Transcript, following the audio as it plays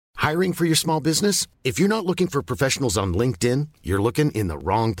Hiring for your small business? If you're not looking for professionals on LinkedIn, you're looking in the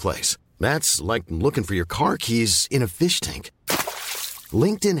wrong place. That's like looking for your car keys in a fish tank.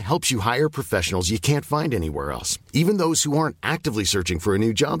 LinkedIn helps you hire professionals you can't find anywhere else, even those who aren't actively searching for a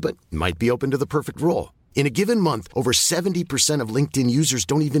new job but might be open to the perfect role. In a given month, over 70% of LinkedIn users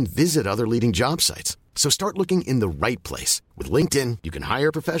don't even visit other leading job sites. So start looking in the right place. With LinkedIn, you can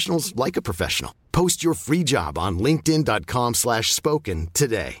hire professionals like a professional. Post your free job on linkedin.com/spoken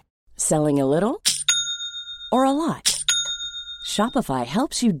today. Selling a little or a lot? Shopify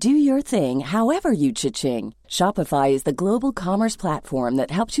helps you do your thing however you cha-ching. Shopify is the global commerce platform that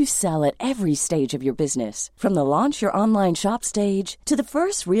helps you sell at every stage of your business. From the launch your online shop stage to the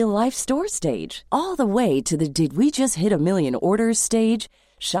first real-life store stage, all the way to the did we just hit a million orders stage.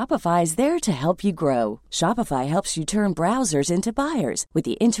 Shopify is there to help you grow. Shopify helps you turn browsers into buyers with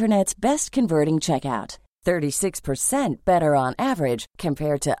the internet's best converting checkout. 36% better on average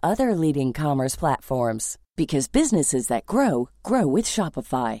compared to other leading commerce platforms. Because businesses that grow, grow with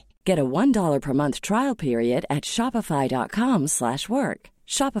Shopify. Get a $1 per month trial period at shopify.com/work.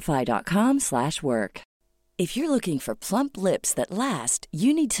 Shopify.com/work. If you're looking for plump lips that last,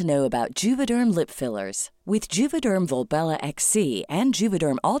 you need to know about Juvederm lip fillers. With Juvederm Volbella XC and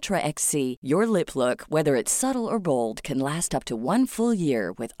Juvederm Ultra XC, your lip look, whether it's subtle or bold, can last up to 1 full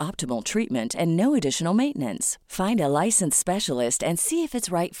year with optimal treatment and no additional maintenance. Find a licensed specialist and see if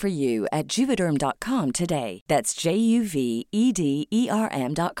it's right for you at Juvederm.com today. That's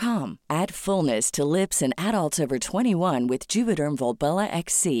JUVEDERM.com. Add fullness to lips in adults over 21 with Juvederm Volbella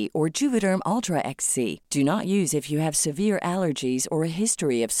XC or Juvederm Ultra XC. Do not use if you have severe allergies or a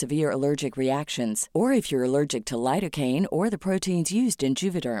history of severe allergic reactions, or if you're allergic to lidocaine or the proteins used in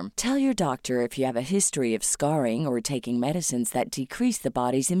Juvederm. Tell your doctor if you have a history of scarring or taking medicines that decrease the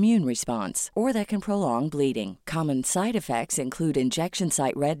body's immune response or that can prolong bleeding. Common side effects include injection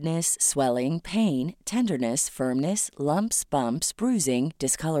site redness, swelling, pain, tenderness, firmness, lumps, bumps, bruising,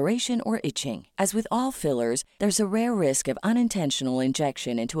 discoloration, or itching. As with all fillers, there's a rare risk of unintentional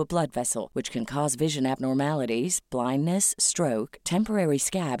injection into a blood vessel, which can cause vision abnormalities, blindness, stroke, temporary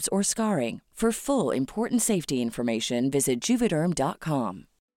scabs, or scarring. For full, important safety information, visit Juvederm.com.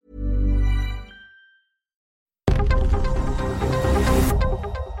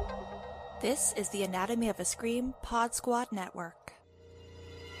 This is the Anatomy of a Scream Pod Squad Network.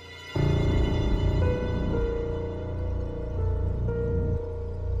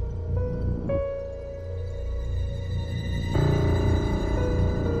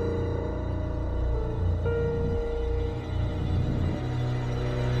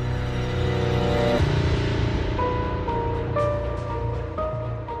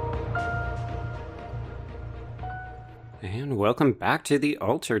 And welcome back to the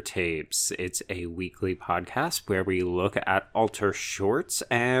Alter Tapes. It's a weekly podcast where we look at Alter shorts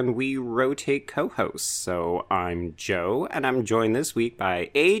and we rotate co-hosts. So I'm Joe, and I'm joined this week by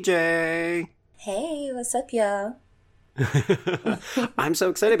AJ. Hey, what's up, y'all? I'm so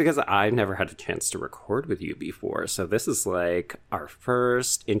excited because I've never had a chance to record with you before. So this is like our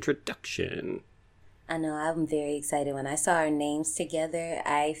first introduction. I know, I'm very excited. When I saw our names together,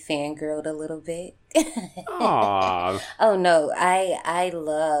 I fangirled a little bit. Aww. Oh, no, I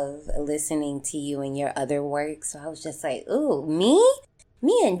love listening to you and your other work. So I was just like, ooh, me?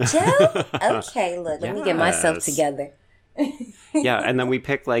 Me and Joe? Okay, look, let me get myself together. Yeah, and then we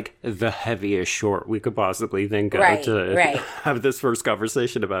picked like the heaviest short we could possibly think of to have this first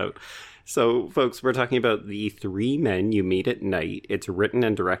conversation about. So, folks, we're talking about The Three Men You Meet at Night. It's written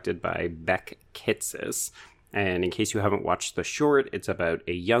and directed by Beck Kitsis. And in case you haven't watched the short, it's about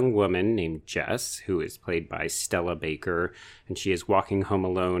a young woman named Jess, who is played by Stella Baker. And she is walking home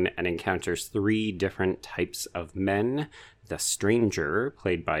alone and encounters three different types of men. The stranger,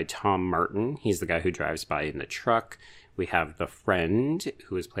 played by Tom Martin. He's the guy who drives by in the truck. We have the friend,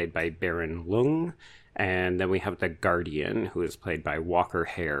 who is played by Baron Lung. And then we have the guardian, who is played by Walker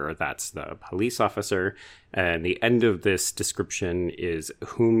Hare. That's the police officer. And the end of this description is,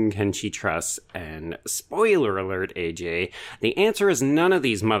 whom can she trust? And spoiler alert, AJ, the answer is none of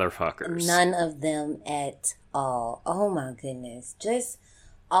these motherfuckers. None of them at all. Oh my goodness. Just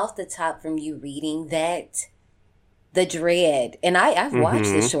off the top from you reading that, the dread. And I've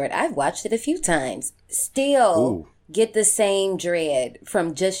watched the short. I've watched it a few times. Still get the same dread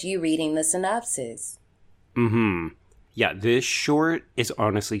from just you reading the synopsis. Yeah, this short is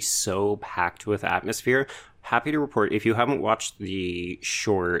honestly so packed with atmosphere. Happy to report, if you haven't watched the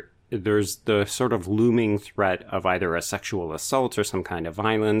short, there's the sort of looming threat of either a sexual assault or some kind of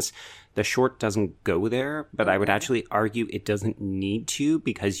violence. The short doesn't go there, but I would actually argue it doesn't need to,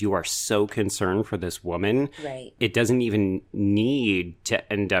 because you are so concerned for this woman. Right. It doesn't even need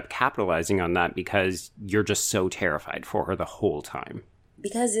to end up capitalizing on that, because you're just so terrified for her the whole time.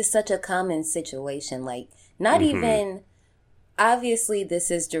 Because it's such a common situation. Like, not even, obviously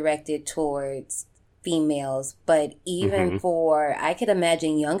this is directed towards females, but even for, I could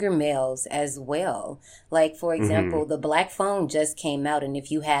imagine younger males as well. Like, for example, The Black Phone just came out, and if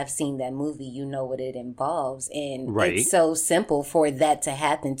you have seen that movie, you know what it involves. And it's so simple for that to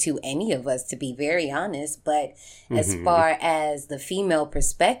happen to any of us, to be very honest. But as far as the female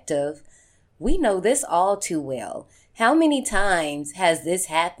perspective, we know this all too well. How many times has this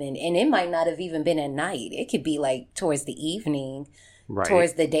happened? And it might not have even been at night. It could be like towards the evening. Right.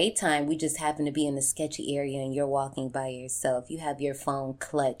 Towards the daytime, we just happen to be in a sketchy area and you're walking by yourself. You have your phone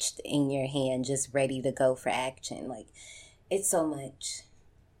clutched in your hand, just ready to go for action. Like, it's so much.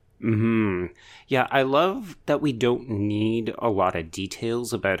 Yeah, I love that we don't need a lot of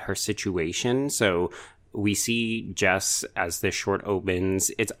details about her situation. So we see Jess as this short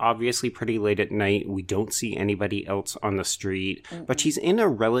opens. It's obviously pretty late at night. We don't see anybody else on the street, but she's in a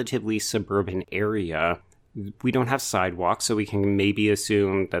relatively suburban area. We don't have sidewalks, so we can maybe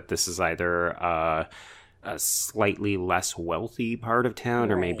assume that this is either a slightly less wealthy part of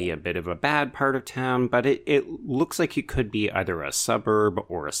town or maybe a bit of a bad part of town. But it looks like it could be either a suburb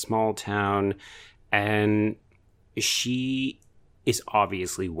or a small town. And she is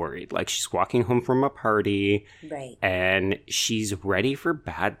obviously worried. Like, she's walking home from a party. Right. And she's ready for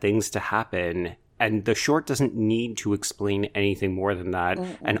bad things to happen. And the short doesn't need to explain anything more than that.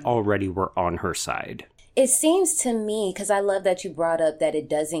 And already we're on her side. It seems to me, because I love that you brought up that it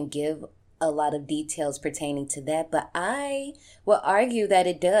doesn't give a lot of details pertaining to that, but I will argue that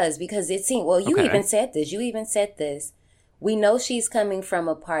it does, because it seems, well, you even said this. We know she's coming from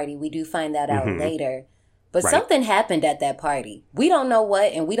a party. We do find that out later. But something happened at that party. We don't know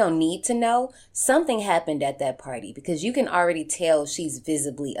what, and we don't need to know. Something happened at that party, because you can already tell she's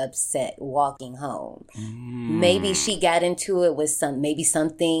visibly upset walking home. Maybe she got into it with maybe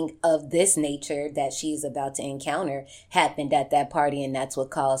something of this nature that she's about to encounter happened at that party, and that's what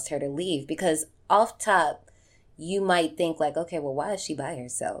caused her to leave. Because off top, you might think like, okay, well, why is she by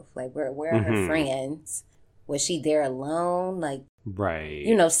herself? Like, where are her friends? Was she there alone? Like, right.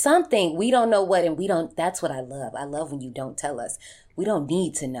 You know, something, we don't know what, and that's what I love. I love when you don't tell us. We don't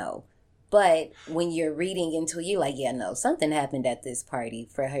need to know. But when you're reading into it, you're like, yeah, no, something happened at this party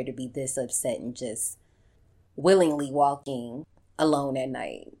for her to be this upset and just willingly walking alone at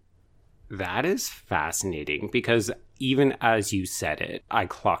night. That is fascinating, because even as you said it, I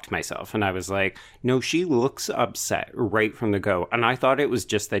clocked myself and I was like, no, she looks upset right from the go. And I thought it was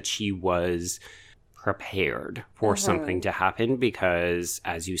just that she was prepared for something to happen, because,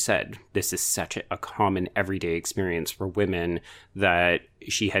 as you said, this is such a common everyday experience for women, that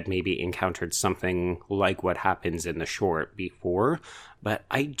she had maybe encountered something like what happens in the short before. But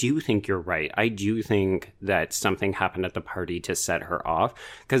I do think you're right. I do think that something happened at the party to set her off,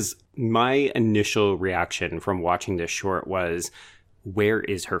 because my initial reaction from watching this short was, where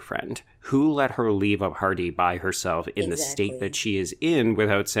is her friend? Who let her leave a party by herself in the state that she is in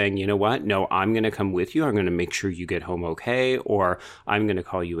without saying, you know what? No, I'm going to come with you. I'm going to make sure you get home okay. Or I'm going to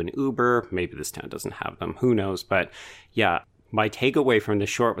call you an Uber. Maybe this town doesn't have them. Who knows? But yeah, my takeaway from the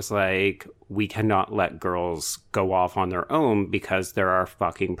short was like, we cannot let girls go off on their own, because there are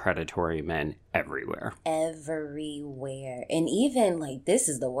fucking predatory men everywhere. Everywhere. And even like, this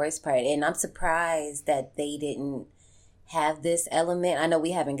is the worst part. And I'm surprised that they didn't have this element. I know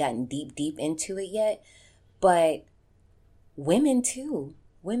we haven't gotten deep into it yet, but women too.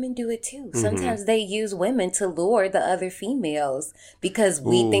 Women do it too. Sometimes they use women to lure the other females, because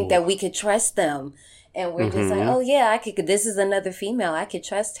we think that we could trust them. And we're just like, oh yeah, this is another female. I could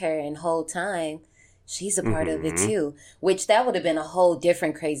trust her. And whole time, she's a part of it too. Which that would have been a whole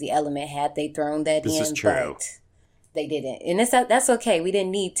different crazy element had they thrown that in. This is true. But they didn't. And that's okay. We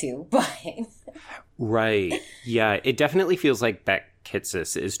didn't need to, but... Right. Yeah, it definitely feels like Beck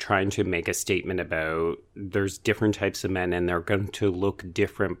Kitsis is trying to make a statement about there's different types of men and they're going to look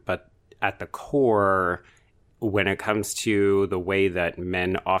different, but at the core, when it comes to the way that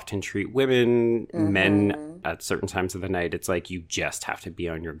men often treat women, men at certain times of the night, it's like you just have to be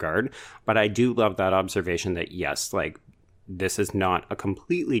on your guard. But I do love that observation that, yes, like, this is not a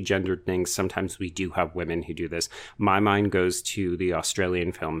completely gendered thing. Sometimes we do have women who do this. My mind goes to the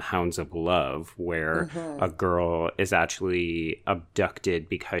Australian film Hounds of Love, where a girl is actually abducted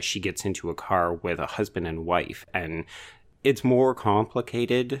because she gets into a car with a husband and wife, and it's more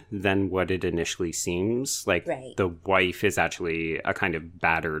complicated than what it initially seems. Like, the wife is actually a kind of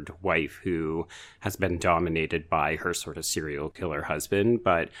battered wife who has been dominated by her sort of serial killer husband.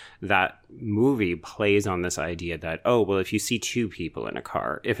 But that movie plays on this idea that, oh, well, if you see two people in a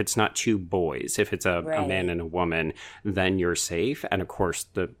car, if it's not two boys, if it's a man and a woman, then you're safe. And of course,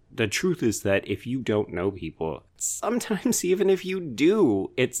 the truth is that if you don't know people, sometimes even if you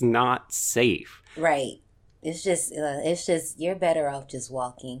do, it's not safe. Right. It's just you're better off just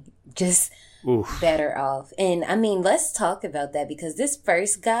walking, just better off. And I mean, let's talk about that because this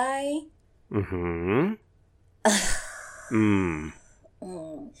first guy.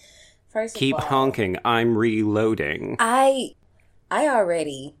 First Keep of all, honking. I'm reloading. I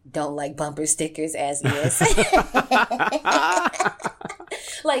already don't like bumper stickers as is.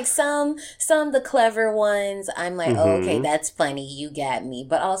 Like some the clever ones, I'm like, oh, okay, that's funny, you got me.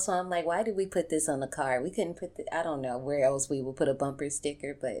 But also I'm like, why did we put this on the car? We couldn't put I don't know where else we would put a bumper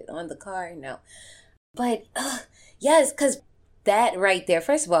sticker, but on the car, no. But yes, because that right there,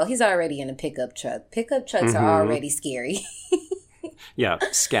 first of all, he's already in a pickup truck. Pickup trucks are already scary. Yeah,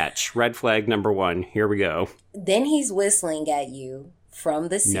 sketch. Red flag number 1. Here we go. Then he's whistling at you from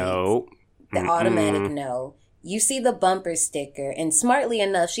the seat. No. The automatic no. You see the bumper sticker, and smartly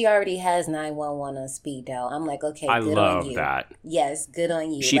enough, she already has 911 on speed dial. I'm like, okay, good on you. I love that. Yes, good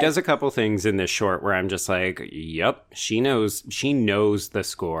on you. She does a couple things in this short where I'm just like, yep, she knows the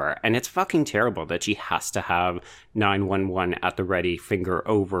score. And it's fucking terrible that she has to have 911 at the ready, finger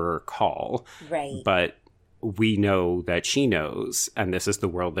over call. Right. But we know that she knows, and this is the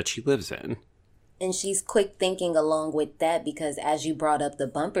world that she lives in. And she's quick thinking along with that because as you brought up the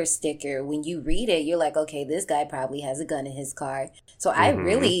bumper sticker, when you read it, you're like, okay, this guy probably has a gun in his car. So I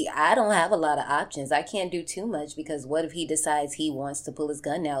don't have a lot of options. I can't do too much because what if he decides he wants to pull his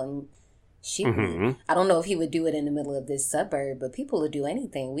gun out and shoot me? I don't know if he would do it in the middle of this suburb, but people will do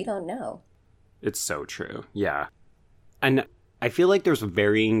anything. We don't know. It's so true. Yeah. And I feel like there's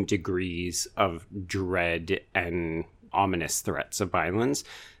varying degrees of dread and ominous threats of violence.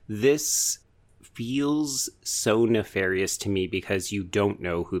 This feels so nefarious to me because you don't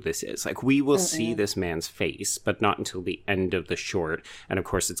know who this is. Like, we will see this man's face, but not until the end of the short. And of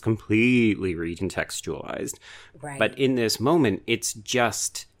course, it's completely recontextualized. Right. But in this moment, it's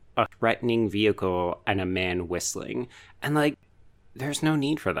just a threatening vehicle and a man whistling. And like, there's no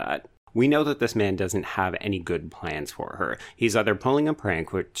need for that. We know that this man doesn't have any good plans for her. He's either pulling a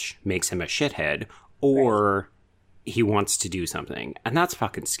prank, which makes him a shithead, or he wants to do something. And that's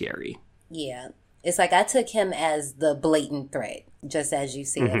fucking scary. Yeah. It's like I took him as the blatant threat, just as you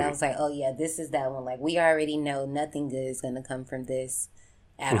said. I was like, oh, yeah, this is that one. Like, we already know nothing good is going to come from this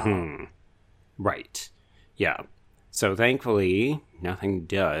at all. Right. Yeah. So thankfully, nothing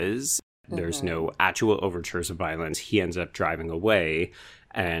does. There's no actual overtures of violence. He ends up driving away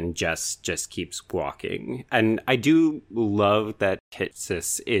and just keeps walking. And I do love that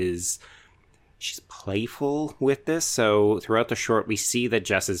Kitsis she's playful with this. So throughout the short, we see that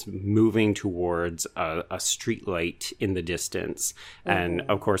Jess is moving towards a street light in the distance. And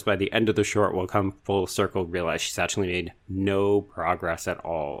of course, by the end of the short, we'll come full circle, realize she's actually made no progress at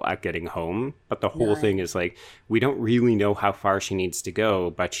all at getting home. But the whole thing is like, we don't really know how far she needs to go,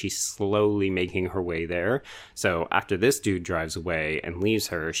 but she's slowly making her way there. So after this dude drives away and leaves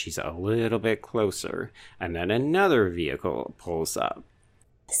her, she's a little bit closer. And then another vehicle pulls up.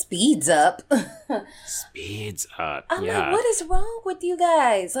 Speeds up. Speeds up. I'm like, what is wrong with you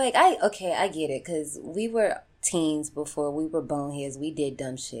guys? Like, I get it, because we were teens before we were boneheads. We did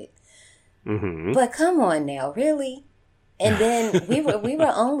dumb shit. But come on now, really? And then we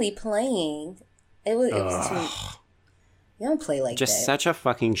were only playing. It was too. You don't play like just that. Such a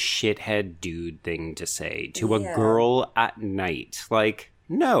fucking shithead dude thing to say to a girl at night. Like,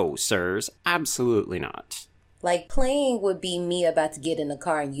 no, sirs, absolutely not. Like, playing would be me about to get in the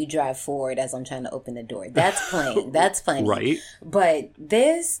car and you drive forward as I'm trying to open the door. That's playing. That's funny. Right? But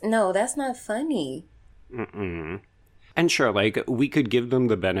no, that's not funny. And sure, like, we could give them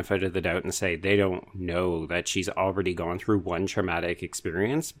the benefit of the doubt and say they don't know that she's already gone through one traumatic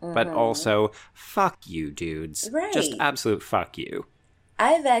experience. But also, fuck you, dudes. Right. Just absolute fuck you.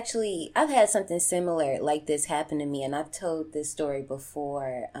 I've had something similar like this happen to me, and I've told this story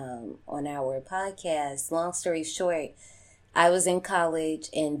before on our podcast. Long story short, I was in college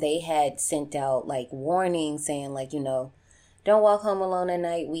and they had sent out like warnings saying like, don't walk home alone at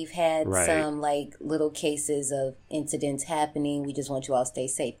night. We've had some like little cases of incidents happening. We just want you all to stay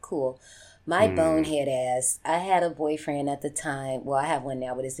safe. Cool. My bonehead ass. I had a boyfriend at the time. Well, I have one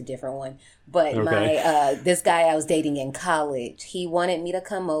now, but it's a different one. But this guy I was dating in college, he wanted me to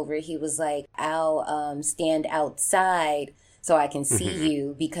come over. He was like, I'll stand outside so I can see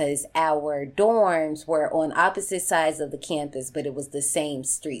you, because our dorms were on opposite sides of the campus, but it was the same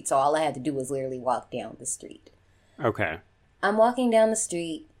street. So all I had to do was literally walk down the street. Okay. I'm walking down the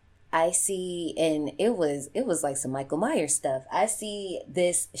street. I see, and it was like some Michael Myers stuff. I see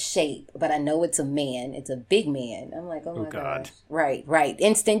this shape, but I know it's a man. It's a big man. I'm like, oh my God. Right.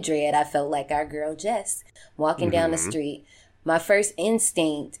 Instant dread. I felt like our girl Jess walking down the street. My first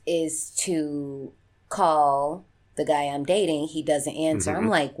instinct is to call the guy I'm dating. He doesn't answer. I'm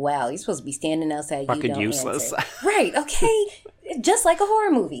like, wow, you're supposed to be standing outside. Fucking you don't useless. answer. Right. Okay. Just like a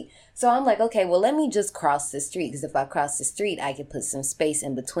horror movie. So I'm like, okay, well, let me just cross the street, because if I cross the street, I could put some space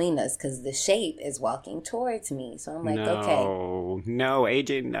in between us, because the shape is walking towards me. So I'm like, okay. No,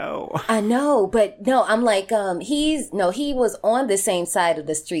 AJ, no. I know, but no, I'm like, he was on the same side of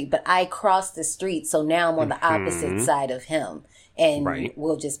the street, but I crossed the street, so now I'm on the opposite side of him, and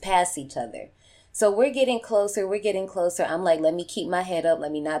we'll just pass each other. So we're getting closer. I'm like, let me keep my head up. Let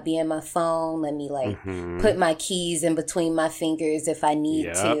me not be in my phone. Let me put my keys in between my fingers if I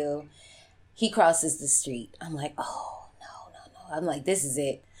need to. He crosses the street. I'm like, oh, no. I'm like, this is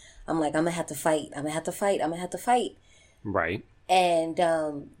it. I'm like, I'm going to have to fight. Right. And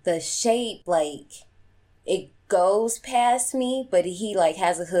the shape, it goes past me, but he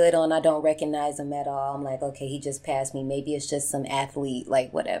has a hood on. I don't recognize him at all. I'm like, okay, he just passed me. Maybe it's just some athlete,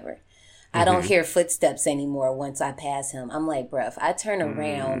 whatever. I don't hear footsteps anymore once I pass him. I'm like, bruh, if I turn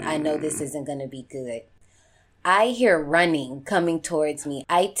around, I know this isn't going to be good. I hear running coming towards me.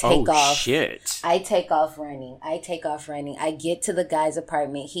 I take off. Shit. I take off running. I get to the guy's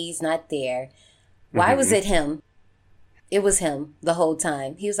apartment. He's not there. Why was it him? It was him the whole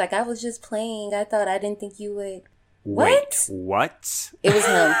time. He was like, I was just playing. I didn't think you would. Wait, what? It was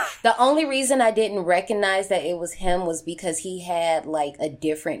him. The only reason I didn't recognize that it was him was because he had a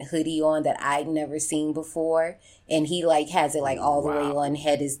different hoodie on that I'd never seen before. And he has it all the way on,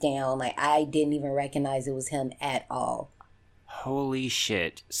 head is down. I didn't even recognize it was him at all. Holy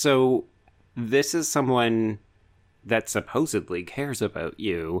shit. So this is someone that supposedly cares about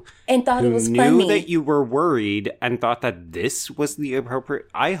you and thought it was funny. Knew that you were worried and thought that this was the appropriate.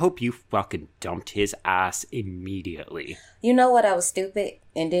 I hope you fucking dumped his ass immediately. You know what? I was stupid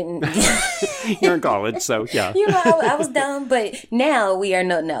and didn't. You're in college, so yeah. I was dumb, but now we are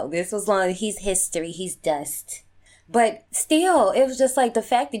no. This was long. He's history. He's dust. But still, it was just the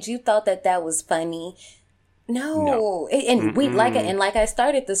fact that you thought that was funny. No. And we like I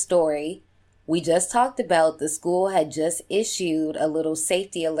started the story. We just talked about the school had just issued a little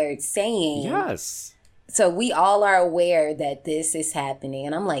safety alert saying. Yes. So we all are aware that this is happening.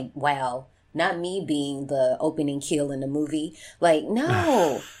 And I'm like, wow, not me being the opening kill in the movie.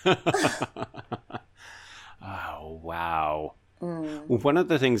 No. Oh, wow. One of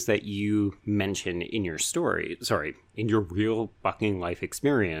the things that you mentioned in your in your real fucking life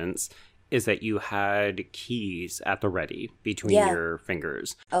experience is that you had keys at the ready between your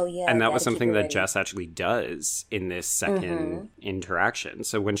fingers. Oh, yeah. And that was something that Jess actually does in this second interaction.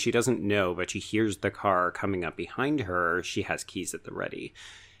 So when she doesn't know, but she hears the car coming up behind her, she has keys at the ready.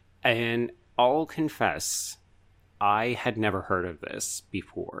 And I'll confess, I had never heard of this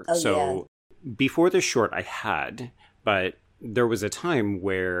before. Before this short, I had, but there was a time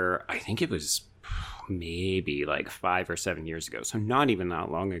where I think it was maybe 5 or 7 years ago, so not even that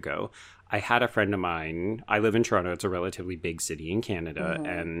long ago, I had a friend of mine. I live in Toronto. It's a relatively big city in Canada.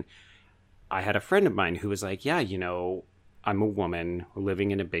 And I had a friend of mine who was like, yeah, I'm a woman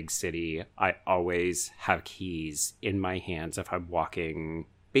living in a big city. I always have keys in my hands if I'm walking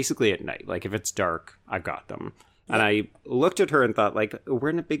basically at night. If it's dark, I've got them. And I looked at her and thought, we're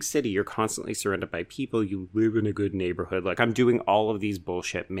in a big city. You're constantly surrounded by people. You live in a good neighborhood. I'm doing all of these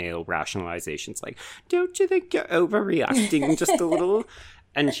bullshit male rationalizations. Don't you think you're overreacting just a little?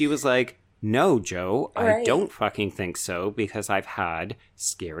 And she was like, no, Joe, I don't fucking think so, because I've had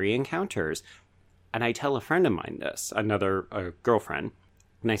scary encounters. And I tell a friend of mine this, a girlfriend,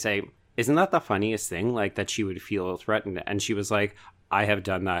 and I say, isn't that the funniest thing? That she would feel threatened. And she was like, I have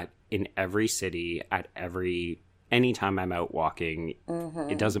done that in every city anytime I'm out walking,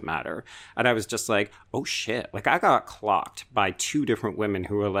 it doesn't matter. And I was just like, oh shit. I got clocked by 2 different women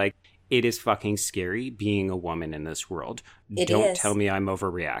who were like, it is fucking scary being a woman in this world. Don't tell me I'm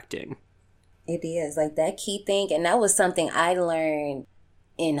overreacting. It is. That key thing. And that was something I learned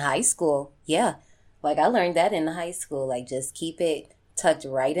in high school. Yeah. I learned that in high school. Just keep it tucked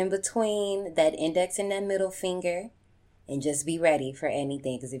right in between that index and that middle finger. and just be ready for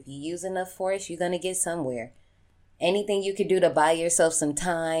anything. Because if you use enough force, you're going to get somewhere. Anything you could do to buy yourself some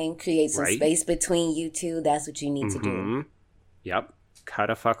time, create some space between you two, that's what you need to do. Yep. Cut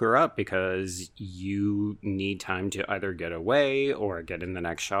a fucker up because you need time to either get away or get in the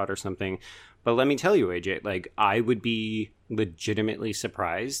next shot or something. But let me tell you, AJ, like, I would be legitimately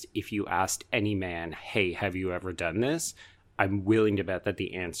surprised if you asked any man, hey, have you ever done this? I'm willing to bet that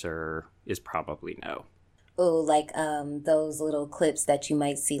the answer is probably no. Oh, like those little clips that you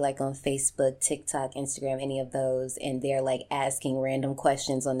might see like on Facebook, TikTok, Instagram, any of those, and they're like asking random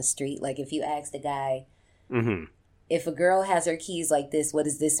questions on the street. Like if you asked a guy, if a girl has her keys like this, what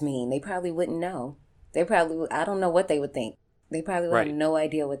does this mean? They probably wouldn't know. They probably, I don't know what they would think. They probably would have no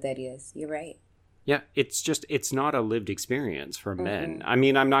idea what that is. You're right. Yeah, it's not a lived experience for men. I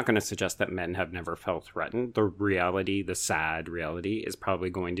mean, I'm not going to suggest that men have never felt threatened. The reality, the sad reality, is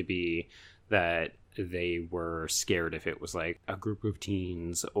probably going to be that they were scared if it was like a group of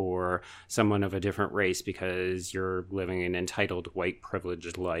teens or someone of a different race because you're living an entitled white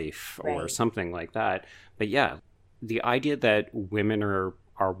privileged life or something like that. But yeah, the idea that women are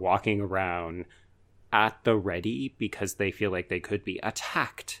walking around at the ready because they feel like they could be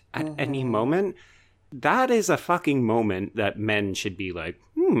attacked at any moment, that is a fucking moment that men should be like,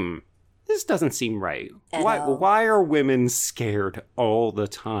 this doesn't seem right. Why are women scared all the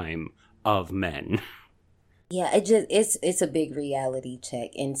time of men? Yeah, it's a big reality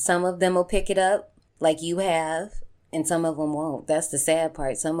check, and some of them will pick it up like you have, and some of them won't. That's the sad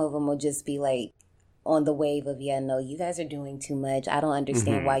part. Some of them will just be like on the wave of, yeah, no, you guys are doing too much. I don't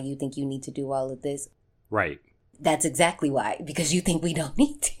understand why you think you need to do all of this. Right. That's exactly why, because you think we don't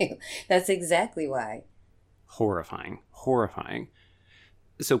need to. That's exactly why. Horrifying.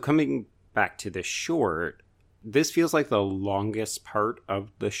 So coming back to this short, this feels like the longest part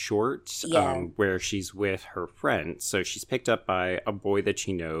of the short, where she's with her friend. So she's picked up by a boy that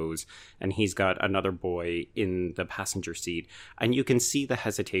she knows, and he's got another boy in the passenger seat. And you can see the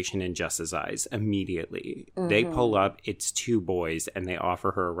hesitation in Jess's eyes immediately. They pull up, it's two boys, and they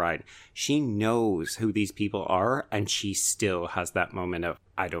offer her a ride. She knows who these people are, and she still has that moment of,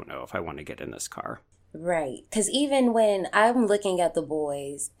 I don't know if I want to get in this car. Right. Because even when I'm looking at the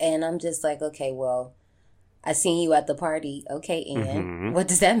boys, and I'm just like, okay, well, I seen you at the party. Okay, and what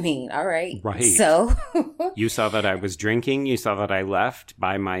does that mean? All right. Right. So you saw that I was drinking. You saw that I left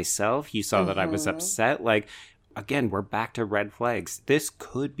by myself. You saw that I was upset. Like, again, we're back to red flags. This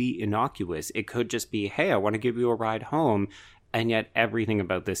could be innocuous. It could just be, hey, I want to give you a ride home. And yet everything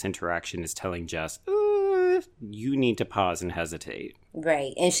about this interaction is telling Jess, you need to pause and hesitate.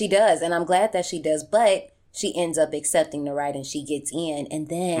 Right. And she does. And I'm glad that she does. But she ends up accepting the ride and she gets in. And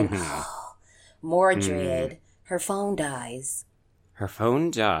then... more dread. Her phone dies.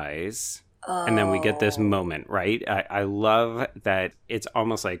 And then we get this moment, right? I love that it's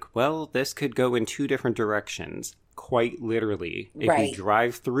almost like, well, this could go in two different directions. Quite literally. If you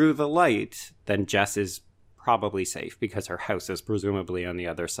drive through the light, then Jess is probably safe because her house is presumably on the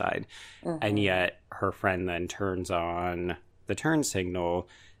other side. And yet her friend then turns on the turn signal.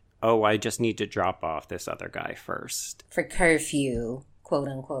 Oh, I just need to drop off this other guy first. For curfew. Quote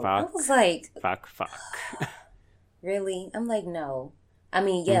unquote. Fuck, I was like, fuck. Really? I'm like, no. I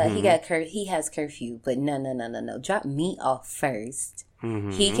mean, yeah, he has curfew, but no. Drop me off first.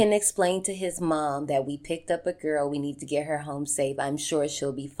 He can explain to his mom that we picked up a girl. We need to get her home safe. I'm sure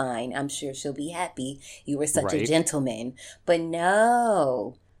she'll be fine. I'm sure she'll be happy. You were such a gentleman. But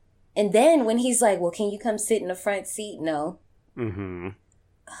no. And then when he's like, well, can you come sit in the front seat? No.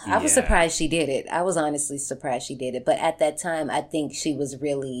 I was surprised she did it. I was honestly surprised she did it. But at that time, I think she was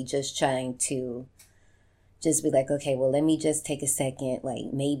really just trying to just be like, okay, well, let me just take a second. Like,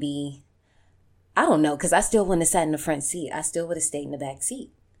 maybe, I don't know, because I still wouldn't have sat in the front seat. I still would have stayed in the back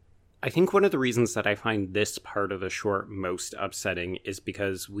seat. I think one of the reasons that I find this part of the short most upsetting is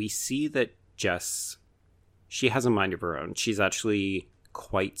because we see that Jess, she has a mind of her own. She's actually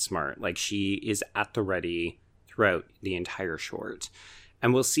quite smart. Like, she is at the ready throughout the entire short.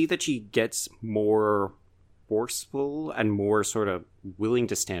 And we'll see that she gets more forceful and more sort of willing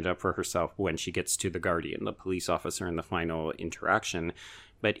to stand up for herself when she gets to the Guardian, the police officer, in the final interaction.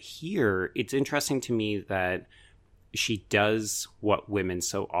 But here, it's interesting to me that she does what women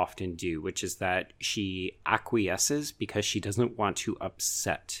so often do, which is that she acquiesces because she doesn't want to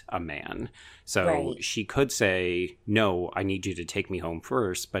upset a man. So she could say, no, I need you to take me home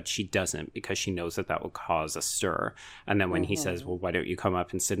first, but she doesn't because she knows that that will cause a stir. And then when he says, well, why don't you come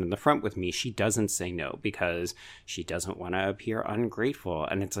up and sit in the front with me? She doesn't say no because she doesn't want to appear ungrateful.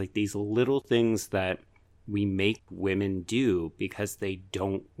 And it's like these little things that we make women do because they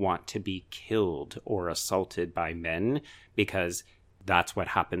don't want to be killed or assaulted by men, because that's what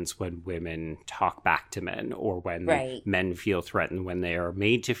happens when women talk back to men, or when men feel threatened, when they are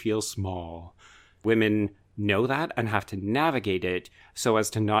made to feel small. Women know that and have to navigate it so as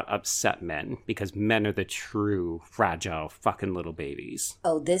to not upset men, because men are the true fragile fucking little babies.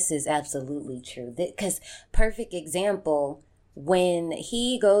 Oh, this is absolutely true. Because perfect example, when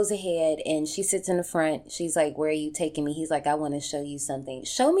he goes ahead and she sits in the front, she's like, where are you taking me? He's like, I want to show you something.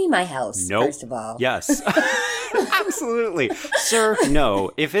 Show me my house, first of all. Yes. Absolutely. Sir,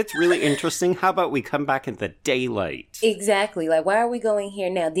 no. If it's really interesting, how about we come back in the daylight? Exactly. Like, why are we going here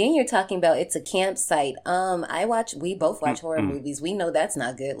now? Then you're talking about it's a campsite. We both watch horror movies. We know that's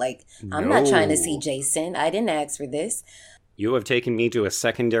not good. Like, I'm not trying to see Jason. I didn't ask for this. You have taken me to a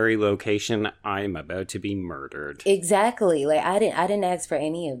secondary location. I'm about to be murdered. Exactly. Like, I didn't ask for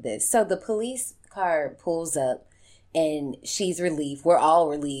any of this. So the police car pulls up and she's relieved. We're all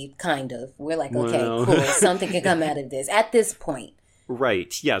relieved, kind of. We're like, okay, cool. Something can come out of this at this point.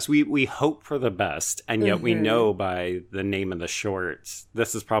 Right. Yes, we hope for the best, and yet we know by the name of the shorts,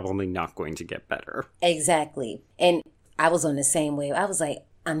 this is probably not going to get better. Exactly. And I was on the same wave. I was like,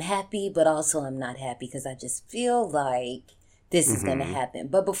 I'm happy, but also I'm not happy, because I just feel like this is going to happen.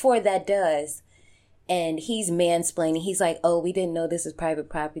 But before that does, and he's mansplaining, he's like, oh, we didn't know this was private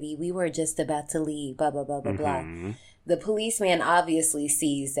property. We were just about to leave, blah, blah, blah, blah, blah. The policeman obviously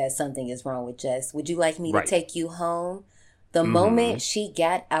sees that something is wrong with Jess. Would you like me to take you home? The moment she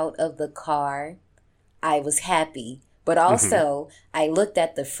got out of the car, I was happy. But also, I looked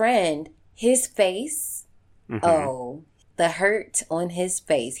at the friend, his face. Oh, the hurt on his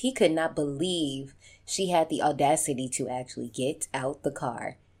face. He could not believe she had the audacity to actually get out the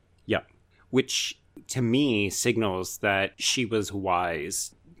car. Yeah. Which, to me, signals that she was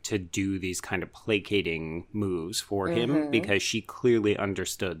wise to do these kind of placating moves for him, because she clearly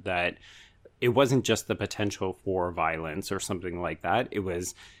understood that it wasn't just the potential for violence or something like that. It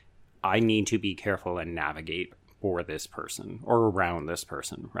was, I need to be careful and navigate for this person, or around this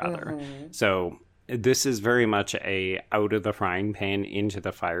person, rather. So this is very much a out of the frying pan into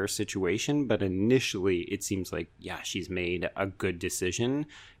the fire situation. But initially, it seems like, yeah, she's made a good decision,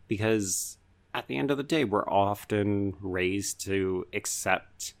 because at the end of the day, we're often raised to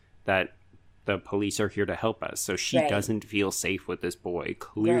accept that the police are here to help us. So she doesn't feel safe with this boy,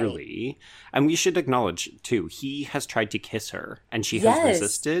 clearly. And we should acknowledge, too, he has tried to kiss her and she has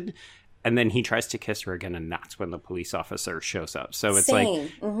resisted. And then he tries to kiss her again, and that's when the police officer shows up. So it's like,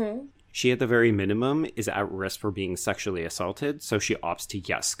 she at the very minimum is at risk for being sexually assaulted. So she opts to,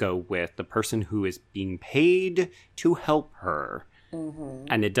 yes, go with the person who is being paid to help her.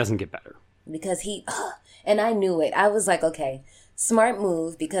 And it doesn't get better. Because and I knew it. I was like, okay, smart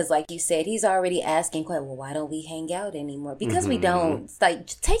move, because like you said, he's already asking, well, why don't we hang out anymore? Because we don't. It's like,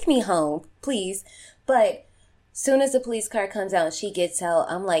 take me home, please. But soon as the police car comes out and she gets out,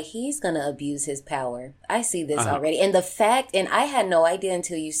 I'm like, he's going to abuse his power. I see this already. And the fact, and I had no idea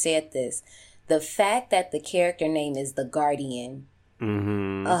until you said this, the fact that the character name is the Guardian,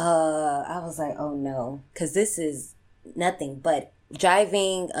 I was like, oh no, because this is nothing but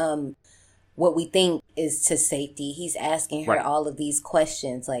driving what we think is to safety. He's asking her all of these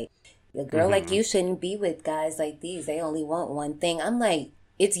questions, like, a girl like you shouldn't be with guys like these. They only want one thing. I'm like,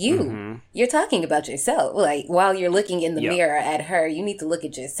 it's you. You're talking about yourself. Like, while you're looking in the mirror at her, you need to look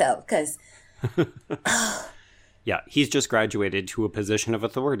at yourself, because yeah, he's just graduated to a position of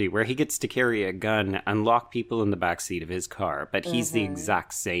authority where he gets to carry a gun and lock people in the backseat of his car, but he's the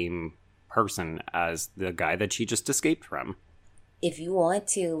exact same person as the guy that she just escaped from. If you want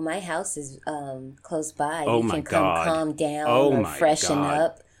to, my house is close by. Oh, you my can God. come calm down or freshen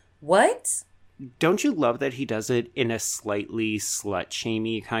up. What? Don't you love that he does it in a slightly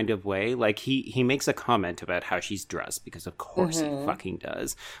slut-shamey kind of way? Like, he makes a comment about how she's dressed, because of course he fucking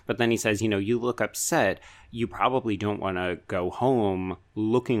does. But then he says, you look upset. You probably don't want to go home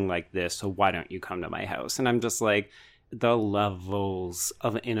looking like this, so why don't you come to my house? And I'm just like, the levels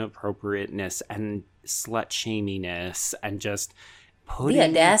of inappropriateness and slut-shaminess and just putting the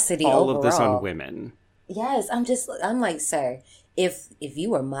audacity all overall of this on women. Yes, I'm like, sir, if you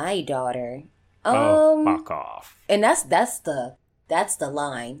were my daughter, fuck off. And that's the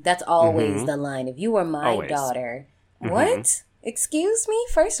line. That's always the line. If you were my daughter, what? Excuse me?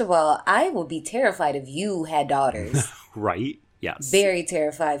 First of all, I would be terrified if you had daughters. Right? Yes. Very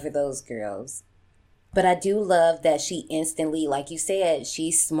terrified for those girls. But I do love that she instantly, like you said,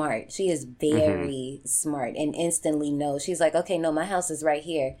 she's smart. She is very smart and instantly knows. She's like, okay, no, my house is right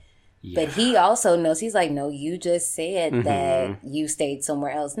here. Yeah. But he also knows. He's like, no, you just said that you stayed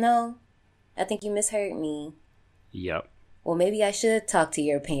somewhere else. No, I think you misheard me. Yep. Well, maybe I should talk to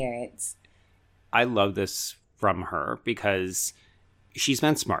your parents. I love this from her because she's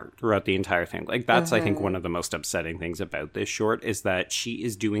been smart throughout the entire thing. Like, that's, I think, one of the most upsetting things about this short is that she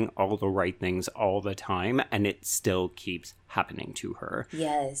is doing all the right things all the time, and it still keeps happening to her.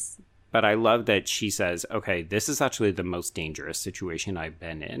 Yes. But I love that she says, okay, this is actually the most dangerous situation I've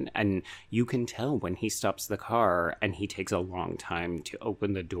been in. And you can tell when he stops the car and he takes a long time to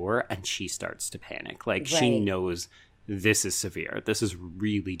open the door and she starts to panic. Like, she knows this is severe. This is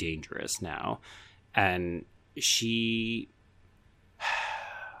really dangerous now. And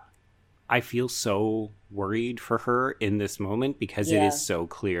I feel so worried for her in this moment because it is so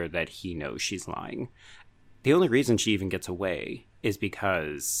clear that he knows she's lying. The only reason she even gets away is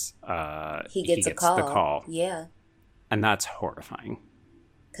because he gets the call. Yeah. And that's horrifying.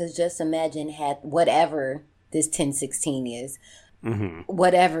 Because just imagine had whatever this 1016 is,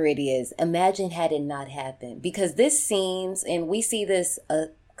 whatever it is, imagine had it not happened. Because this seems, and we see this a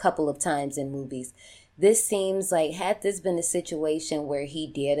couple of times in movies, this seems like had this been a situation where he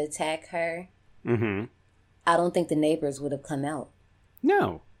did attack her, I don't think the neighbors would have come out.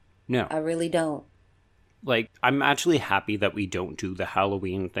 No. I really don't. Like, I'm actually happy that we don't do the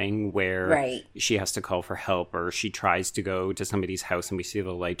Halloween thing where she has to call for help or she tries to go to somebody's house and we see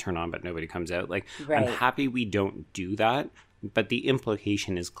the light turn on but nobody comes out. Like, I'm happy we don't do that, but the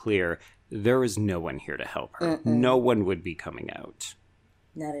implication is clear. There is no one here to help her. No one would be coming out.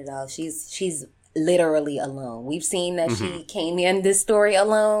 Not at all. She's literally alone. We've seen that she came in this story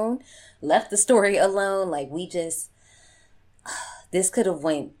alone, left the story alone. Like, we just... This could have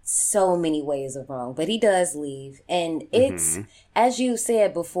went so many ways of wrong, but he does leave. And it's, as you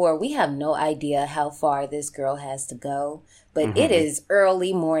said before, we have no idea how far this girl has to go, but it is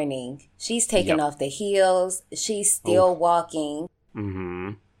early morning. She's taking off the heels. She's still walking.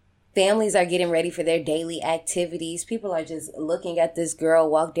 Families are getting ready for their daily activities. People are just looking at this girl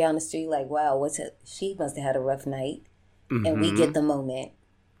walk down the street like, wow, she must have had a rough night. And we get the moment.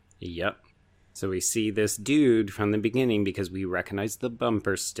 Yep. So we see this dude from the beginning because we recognize the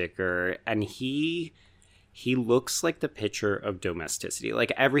bumper sticker, and he looks like the picture of domesticity.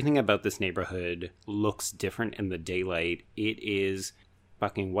 Like, everything about this neighborhood looks different in the daylight. It is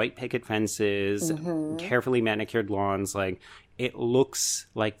fucking white picket fences, carefully manicured lawns. Like, it looks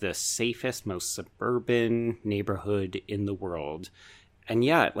like the safest, most suburban neighborhood in the world. And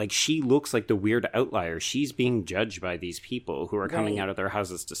yeah, like, she looks like the weird outlier. She's being judged by these people who are coming out of their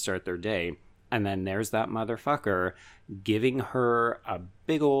houses to start their day. And then there's that motherfucker giving her a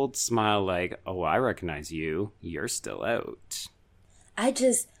big old smile like, oh, I recognize you. You're still out.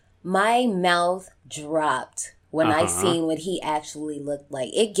 My mouth dropped when I seen what he actually looked like.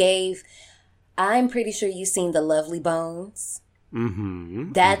 I'm pretty sure you've seen The Lovely Bones.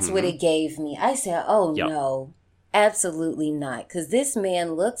 That's what it gave me. I said, oh, no, absolutely not. Because this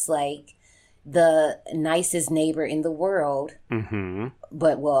man looks like the nicest neighbor in the world.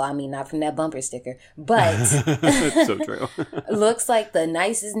 But, well, I mean, not from that bumper sticker, but so true. Looks like the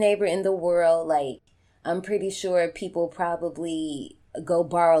nicest neighbor in the world. Like, I'm pretty sure people probably go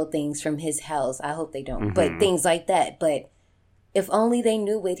borrow things from his house. I hope they don't, but things like that. But if only they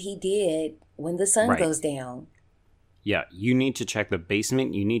knew what he did when the sun goes down. Yeah, you need to check the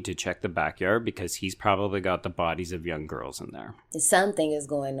basement. You need to check the backyard because he's probably got the bodies of young girls in there. Something is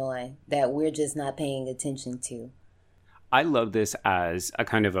going on that we're just not paying attention to. I love this as a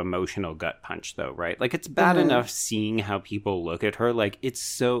kind of emotional gut punch, though, right? Like, it's bad enough seeing how people look at her. Like, it's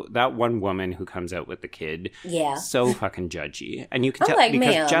so... That one woman who comes out with the kid, so fucking judgy. And you can tell, like,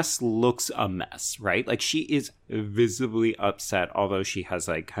 because Jess looks a mess, right? Like, she is visibly upset, although she has,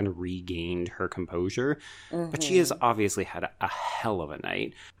 like, kind of regained her composure. But she has obviously had a hell of a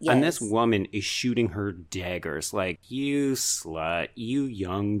night. And this woman is shooting her daggers like, you slut, you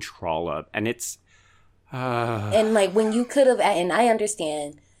young trollop. And it's... And like when you could have, and I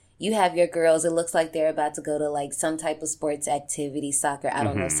understand you have your girls, it looks like they're about to go to like some type of sports activity, soccer, I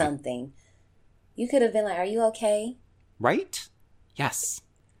don't know, something. You could have been like, are you okay? Right? Yes.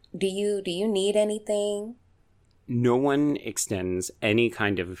 Do you need anything? No one extends any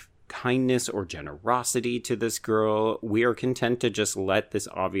kind of kindness or generosity to this girl. We are content to just let this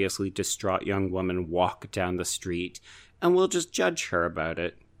obviously distraught young woman walk down the street and we'll just judge her about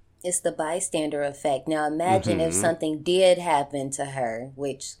it. It's the bystander effect. Now imagine if something did happen to her,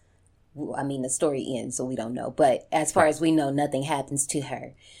 which, I mean, the story ends, so we don't know. But as far as we know, nothing happens to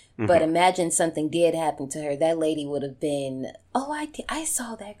her. But imagine something did happen to her. That lady would have been, oh, I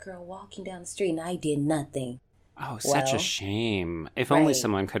saw that girl walking down the street and I did nothing. Oh, such a shame. If only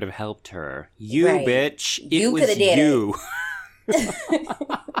someone could have helped her. You, bitch. It was you.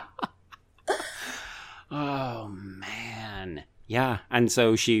 Oh, man. Yeah. And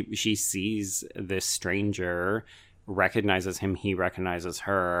so she sees this stranger, recognizes him, he recognizes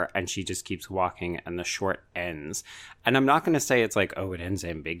her, and she just keeps walking, and the short ends. And I'm not going to say it's like, oh, it ends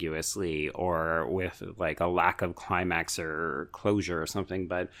ambiguously or with like a lack of climax or closure or something,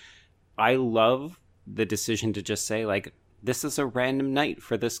 but I love the decision to just say, like, this is a random night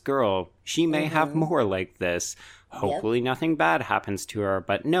for this girl. She may have more like this. Hopefully nothing bad happens to her,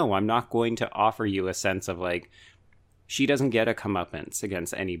 but no, I'm not going to offer you a sense of like, she doesn't get a comeuppance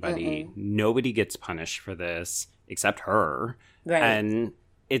against anybody. Nobody gets punished for this except her. Right. And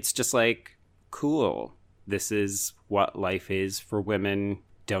it's just like, cool. This is what life is for women.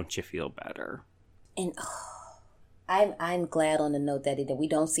 Don't you feel better? And I'm glad on the note that we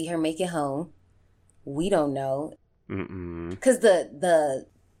don't see her make it home. We don't know. Because the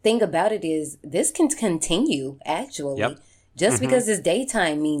thing about it is this can continue, actually. Yep. Just because it's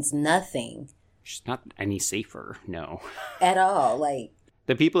daytime means nothing. She's not any safer, no. At all. Like,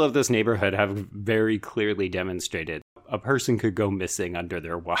 the people of this neighborhood have very clearly demonstrated a person could go missing under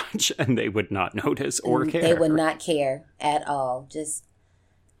their watch and they would not notice or care. They would not care at all. Just,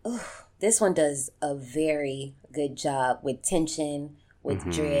 this one does a very good job with tension, with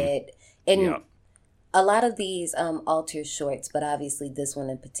dread. And a lot of these alter shorts, but obviously this one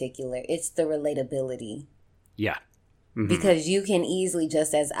in particular, it's the relatability. Yeah. Because you can easily,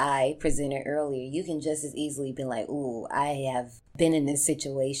 just as I presented earlier, you can just as easily be like, ooh, I have been in this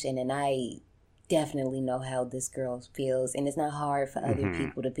situation and I definitely know how this girl feels. And it's not hard for other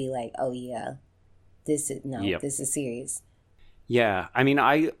people to be like, oh yeah, this is serious. Yeah, I mean,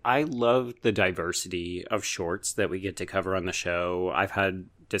 I love the diversity of shorts that we get to cover on the show. I've had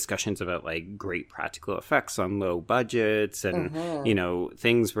discussions about like great practical effects on low budgets and you know,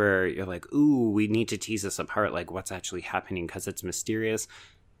 things where you're like, ooh, we need to tease this apart, like what's actually happening because it's mysterious.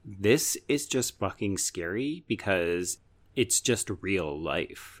 This is just fucking scary because it's just real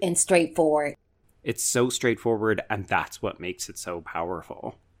life and straightforward. It's so straightforward, and that's what makes it so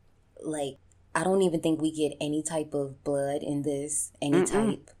powerful. Like, I don't even think we get any type of blood in this,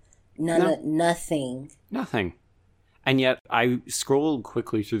 type. Nothing. And yet I scrolled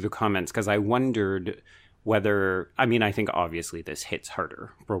quickly through the comments because I wondered whether, I mean, I think obviously this hits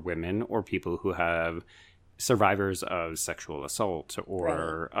harder for women or people who have survivors of sexual assault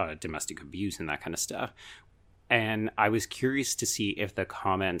or domestic abuse and that kind of stuff. And I was curious to see if the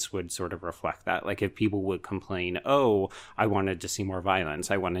comments would sort of reflect that. Like if people would complain, oh, I wanted to see more violence.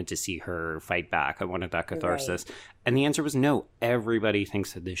 I wanted to see her fight back. I wanted that catharsis. Right. And the answer was no. Everybody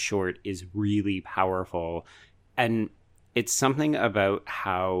thinks that this short is really powerful. And it's something about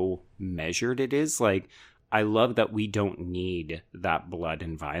how measured it is. Like, I love that we don't need that blood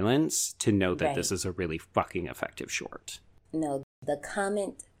and violence to know that this is a really fucking effective short. No, the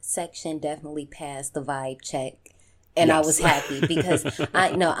comment section definitely passed the vibe check. And yes. I was happy because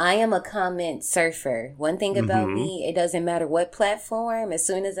I am a comment surfer. One thing about me, it doesn't matter what platform. As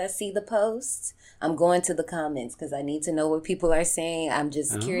soon as I see the posts, I'm going to the comments because I need to know what people are saying. I'm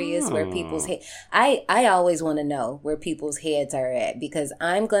just curious where people's head. I always want to know where people's heads are at because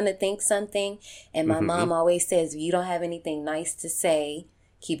I'm going to think something. And my mom always says, if you don't have anything nice to say,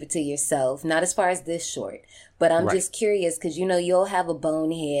 keep it to yourself. Not as far as this short, but I'm just curious because, you know, you'll have a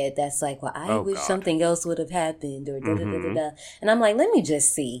bonehead that's like, well, I wish something else would have happened or da-da-da-da-da. And I'm like, let me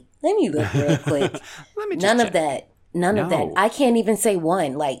just see. Let me look real quick. None of that. I can't even say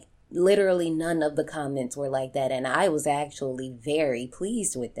one. Like, literally none of the comments were like that. And I was actually very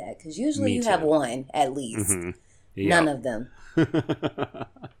pleased with that because usually you have one at least. None of them.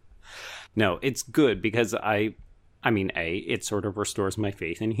 No, it's good because I mean, it sort of restores my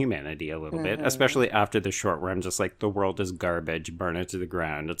faith in humanity a little bit, especially after the short where I'm just like, the world is garbage, burn it to the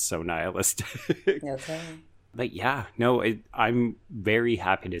ground. It's so nihilistic. Okay. But yeah, no, I'm very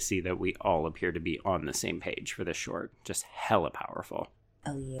happy to see that we all appear to be on the same page for this short. Just hella powerful.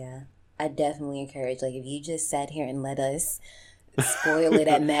 Oh, yeah. I definitely encourage, like, if you just sat here and let us spoil it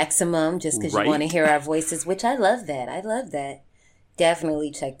at maximum just because you want to hear our voices, which I love that. I love that. Definitely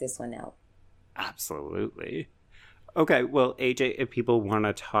check this one out. Absolutely. Okay, well, AJ, if people want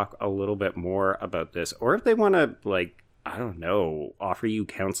to talk a little bit more about this, or if they want to, like, I don't know, offer you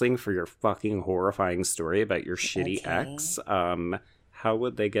counseling for your fucking horrifying story about your shitty ex, how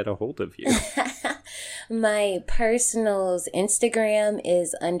would they get a hold of you? My personal's Instagram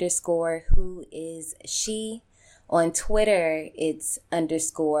is _whoisShe. On Twitter, it's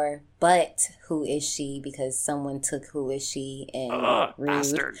 _but_whoisShe because someone took whoisShe and rude.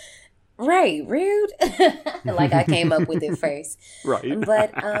 Bastard. Right, rude. Like I came up with it first. Right.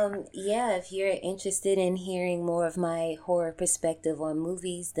 But yeah, if you're interested in hearing more of my horror perspective on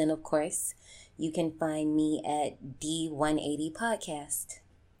movies, then of course you can find me at D180 Podcast.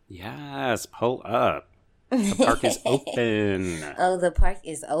 Yes, pull up. The park is open. Oh, the park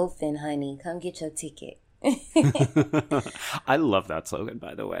is open, honey. Come get your ticket. I love that slogan,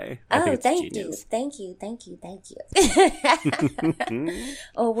 by the way. I think it's genius. Thank you.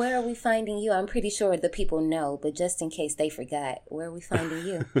 Oh, where are we finding you? I'm pretty sure the people know, but just in case they forgot, where are we finding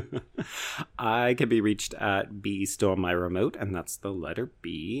you? I can be reached at B Stole My Remote, and that's the letter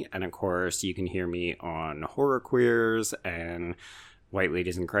B. And of course, you can hear me on Horror Queers and White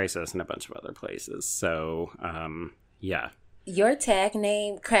Ladies in Crisis and a bunch of other places. So, yeah. Your tag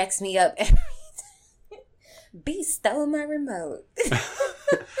name cracks me up every time. B stole my remote.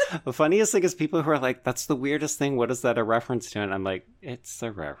 The funniest thing is people who are like, that's the weirdest thing. What is that a reference to? And I'm like, it's a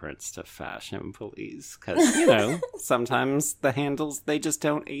reference to Fashion Police. Because, you know, sometimes the handles, they just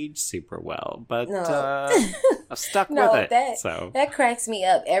don't age super well. But I've stuck with it. That cracks me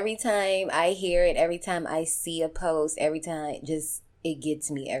up. Every time I hear it, every time I see a post, every time, just, it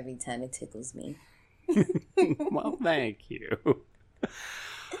gets me every time. It tickles me. Well, thank you.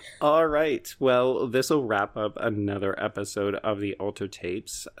 All right. Well, this will wrap up another episode of the Alter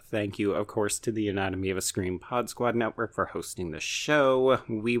Tapes. Thank you, of course, to the Anatomy of a Scream Pod Squad Network for hosting the show.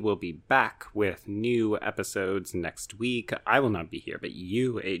 We will be back with new episodes next week. I will not be here, but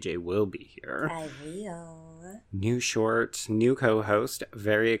you, AJ, will be here. I will. New short, new co-host.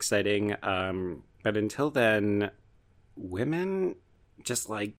 Very exciting. But until then, women just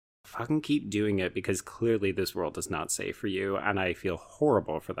fucking keep doing it, because clearly this world is not safe for you, and I feel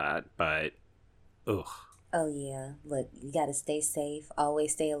horrible for that, but ugh. Oh yeah, look, you gotta stay safe,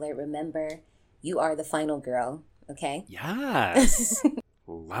 always stay alert. Remember, you are the final girl, okay? Yes.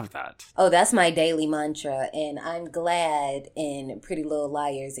 Love that. Oh, that's my daily mantra, and I'm glad in Pretty Little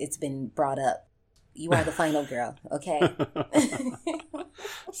Liars it's been brought up. You are the final girl, okay?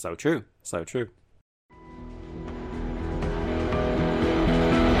 So true, so true.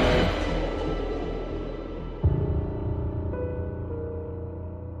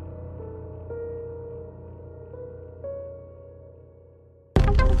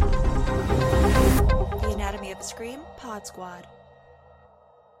 Anatomy of a Scream Pod Squad.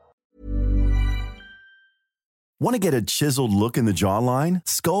 Want to get a chiseled look in the jawline?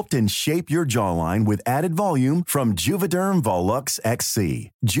 Sculpt and shape your jawline with added volume from Juvederm Volux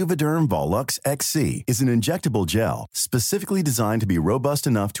XC. Juvederm Volux XC is an injectable gel specifically designed to be robust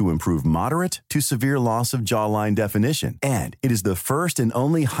enough to improve moderate to severe loss of jawline definition. And it is the first and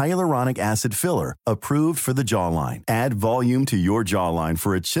only hyaluronic acid filler approved for the jawline. Add volume to your jawline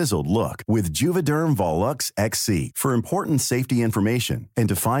for a chiseled look with Juvederm Volux XC. For important safety information and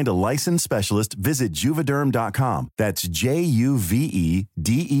to find a licensed specialist, visit Juvederm.com. That's Juvederm.com.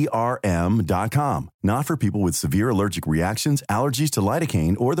 Not for people with severe allergic reactions, allergies to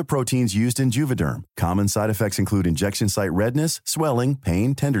lidocaine, or the proteins used in Juvederm. Common side effects include injection site redness, swelling,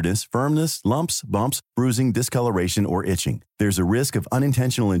 pain, tenderness, firmness, lumps, bumps, bruising, discoloration, or itching. There's a risk of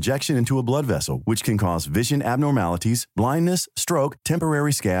unintentional injection into a blood vessel, which can cause vision abnormalities, blindness, stroke,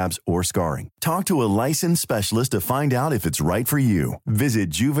 temporary scabs, or scarring. Talk to a licensed specialist to find out if it's right for you.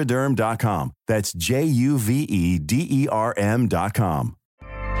 Visit Juvederm.com. That's Juvederm.com.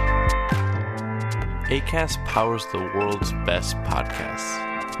 Acast powers the world's best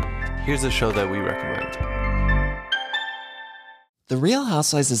podcasts. Here's a show that we recommend. The Real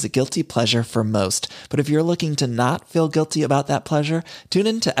Housewives is a guilty pleasure for most, but if you're looking to not feel guilty about that pleasure, tune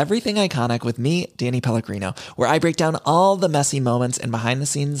in to Everything Iconic with me, Danny Pellegrino, where I break down all the messy moments and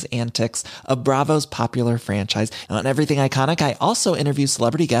behind-the-scenes antics of Bravo's popular franchise. And on Everything Iconic, I also interview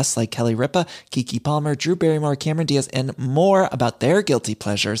celebrity guests like Kelly Ripa, Keke Palmer, Drew Barrymore, Cameron Diaz, and more about their guilty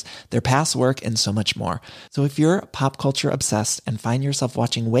pleasures, their past work, and so much more. So if you're pop culture obsessed and find yourself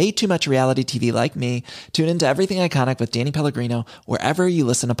watching way too much reality TV like me, tune into Everything Iconic with Danny Pellegrino, wherever you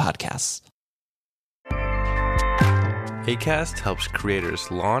listen to podcasts. Acast helps creators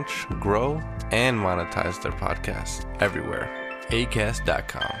launch, grow, and monetize their podcasts everywhere.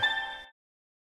 Acast.com.